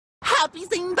happy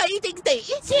St. Patrick's Day.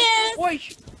 Cheers!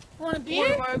 Wait, Want a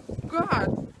beer? oh my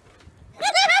god.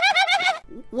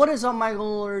 What is up, my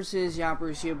noodlers? Is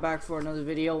Yappers here back for another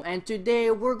video, and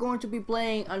today we're going to be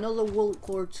playing another World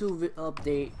War II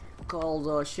update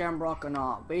called Shamrock and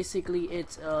All. Basically,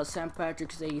 it's a St.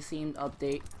 Patrick's Day themed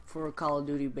update for Call of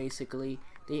Duty. Basically,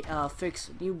 they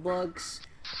fixed new bugs,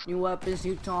 new weapons,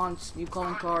 new taunts, new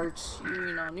calling cards,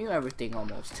 you know, new everything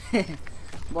almost.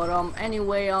 But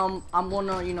anyway, I'm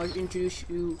gonna introduce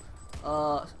you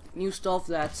new stuff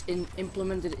that's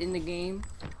implemented in the game.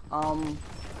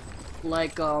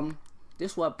 Like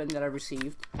this weapon that I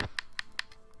received.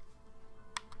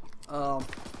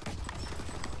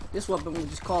 This weapon,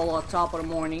 which is called Top of the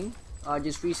Morning. I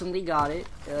just recently got it.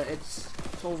 It's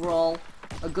overall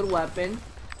a good weapon.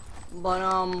 But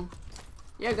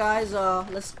yeah, guys,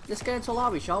 let's get into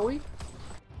lobby, shall we?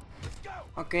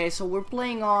 Okay, so we're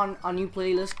playing on a new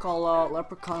playlist called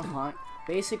Leprechaun Hunt.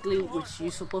 Basically, which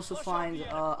you're supposed to find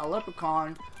a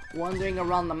leprechaun wandering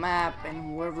around the map,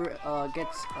 and whoever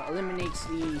eliminates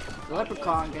the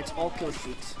leprechaun gets all kill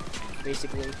streaks,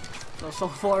 basically. So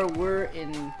far we're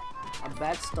in a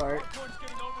bad start.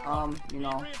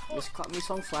 This cut me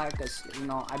some slack because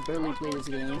I barely play this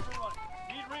game.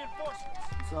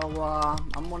 So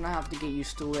I'm gonna have to get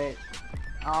used to it.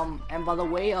 And by the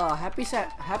way, happy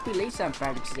late St.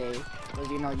 Patrick's Day, because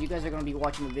you guys are gonna be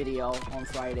watching the video on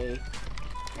Friday.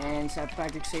 And St.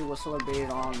 Patrick's Day was celebrated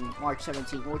on March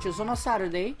 17th, which is on a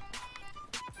Saturday.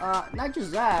 Not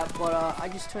just that, but I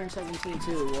just turned 17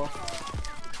 too. Well,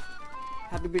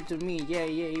 happy birthday to me, yeah,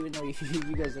 even though you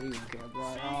guys don't even care.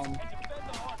 But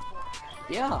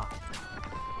yeah.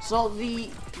 So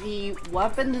the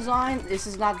weapon design, this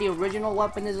is not the original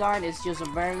weapon design. It's just a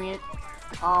variant.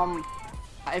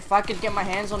 If I could get my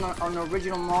hands on an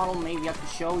original model, maybe I could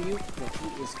show you. But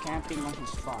he is camping on his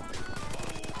spot.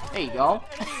 There you go.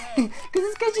 Because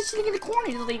this guy's just sitting in the corner.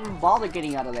 He doesn't even bother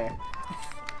getting out of there.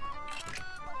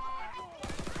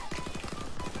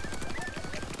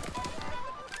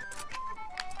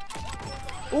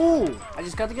 Ooh, I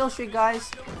just got the kill streak,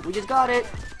 guys. We just got it.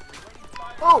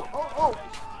 Oh.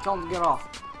 Tell him to get off.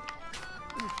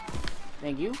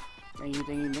 Thank you.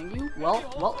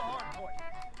 Well.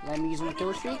 Let me use my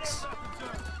kill streaks.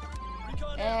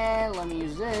 And let me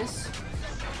use this.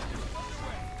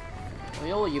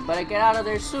 Yo, you better get out of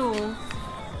there soon.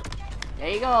 There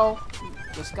you go.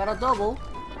 Just got a double.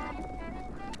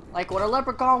 Like what a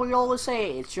leprechaun we always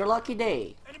say, it's your lucky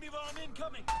day.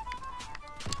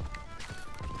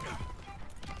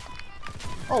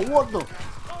 Oh, what the?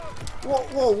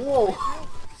 Whoa.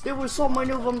 There were so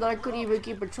many of them that I couldn't even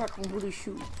keep a track on who to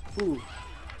shoot. Ooh.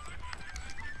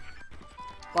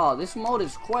 Wow, this mode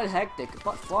is quite hectic,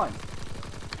 but fun.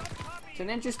 It's an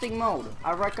interesting mode.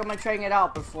 I recommend trying it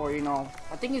out before,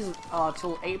 I think it's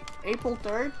till April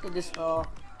 3rd that this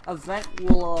event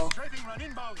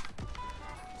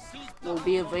will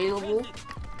be available.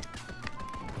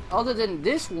 Other than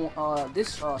this one,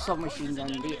 this submachine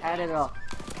gun, they added a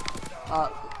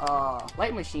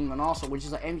light machine gun also, which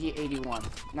is an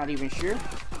MG81. Not even sure.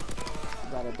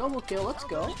 Got a double kill. Let's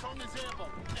go.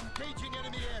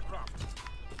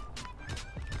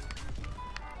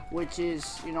 Which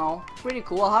is, pretty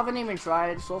cool. I haven't even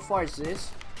tried it. So far it's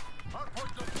this.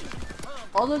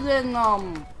 Other than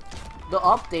the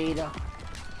update,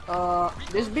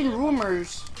 there's been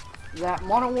rumors that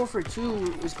Modern Warfare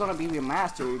 2 is gonna be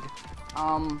remastered.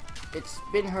 It's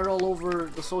been heard all over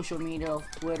the social media,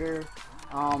 Twitter,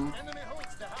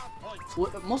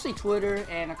 mostly Twitter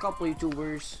and a couple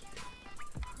YouTubers.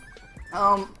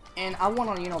 And I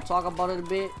wanna talk about it a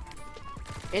bit.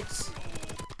 It's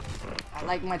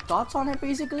like my thoughts on it,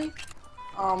 basically,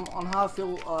 on how I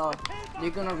feel they're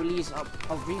gonna release a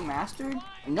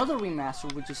another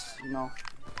remaster, which is,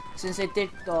 since they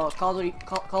did the Call of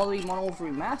Duty Modern Warfare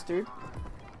Remastered,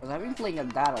 because I've been playing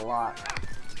that a lot.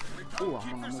 Ooh,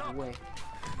 I'm gonna move away.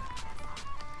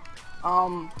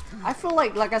 I feel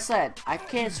like I said, I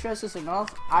can't stress this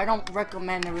enough, I don't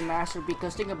recommend a remaster,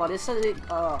 because think about it, so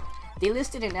they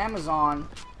listed in Amazon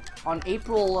on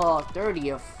April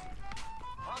 30th.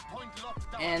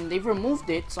 And they've removed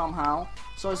it somehow,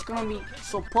 so it's gonna be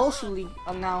supposedly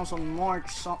announced on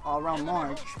around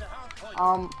March.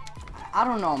 I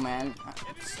don't know, man.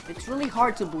 It's really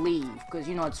hard to believe, because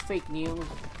it's fake news.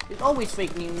 It's always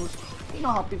fake news. You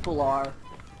know how people are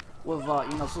with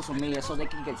social media, so they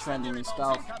can get trending and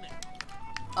stuff.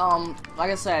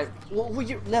 Like I said, would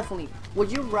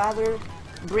you rather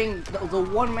bring the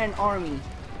one-man army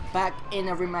back in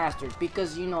a remastered?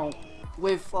 Because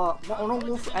with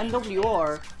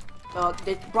NWR,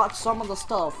 they brought some of the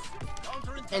stuff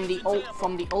in the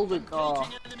from the older Call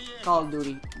of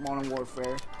Duty Modern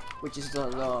Warfare, which is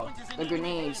the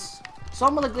grenades.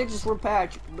 Some of the glitches were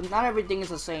patched, but not everything is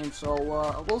the same. So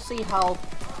we'll see how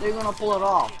they're gonna pull it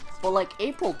off. But like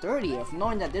April 30th,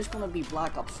 knowing that there's gonna be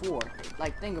Black Ops 4,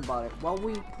 like think about it. Why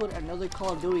we put another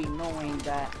Call of Duty, knowing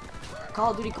that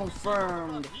Call of Duty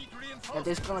confirmed that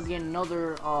there's gonna be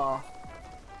another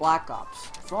Black Ops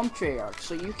from Treyarch,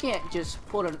 so you can't just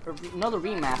put another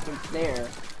remaster there,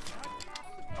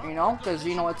 you know, because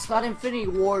you know it's not Infinity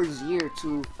Ward's year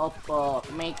to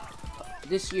make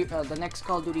this year the next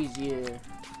Call of Duty's year,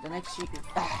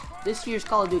 this year's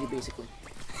Call of Duty basically.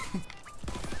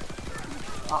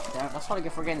 Oh damn, that's what I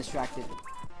get for getting distracted.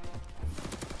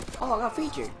 Oh, I got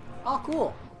featured. Oh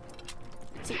cool.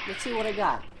 Let's see what I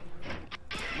got.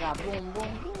 Yeah, boom,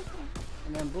 boom, boom.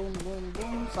 And then boom, boom,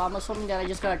 boom. So I'm assuming that I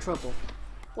just got a triple.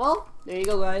 Well, there you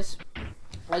go, guys.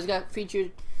 I just got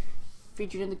featured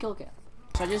in the kill cam.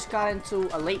 So I just got into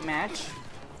a late match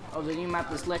of the new map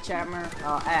the Sledgehammer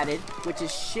added, which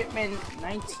is Shipment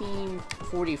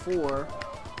 1944.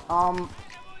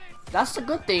 That's a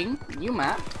good thing. New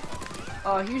map.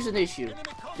 Here's an issue.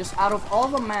 Just out of all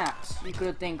the maps you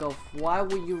could think of, why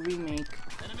would you remake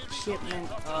Shipment?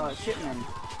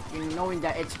 Knowing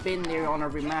that it's been there on a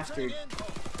remastered.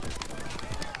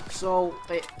 So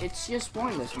it's just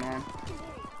pointless, man.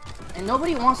 And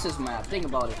nobody wants this map. Think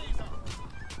about it.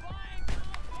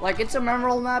 Like, it's a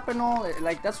memorable map and all.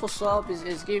 Like, that's what's up.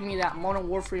 It's giving me that Modern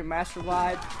Warfare Master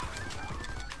vibe.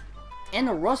 And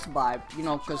the Rust vibe, you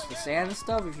know, because the sand and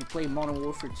stuff, if you play Modern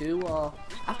Warfare 2.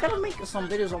 I've got to make some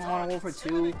videos on Modern Warfare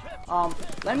 2.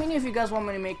 Let me know if you guys want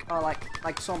me to make,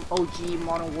 like some OG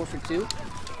Modern Warfare 2.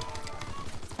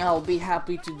 I'll be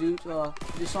happy to do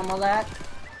some of that.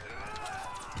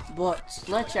 But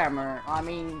Sledgehammer, I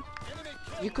mean,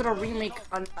 you could have remake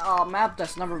a map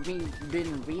that's never been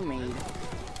remade.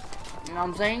 You know what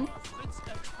I'm saying?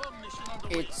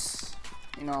 It's,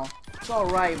 you know, it's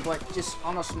alright, but just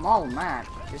on a small map.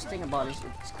 Just think about it.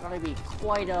 It's gonna be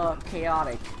quite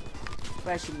chaotic,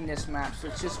 especially in this map. So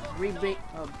it's just bringing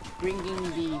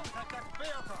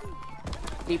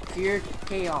the pure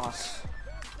chaos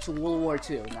to World War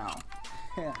II now.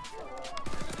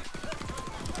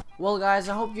 Well, guys,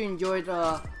 I hope you enjoyed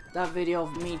that video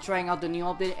of me trying out the new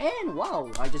update. And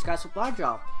wow, I just got a supply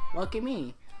drop. Lucky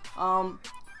me.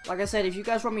 Like I said, if you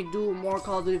guys want me to do more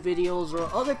Call of Duty videos or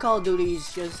other Call of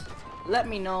Duties, just let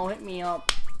me know. Hit me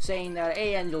up saying that,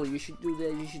 hey Angel, you should do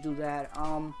this, you should do that.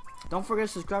 Don't forget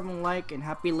to subscribe and like, and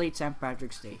happy late St.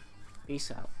 Patrick's Day.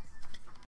 Peace out.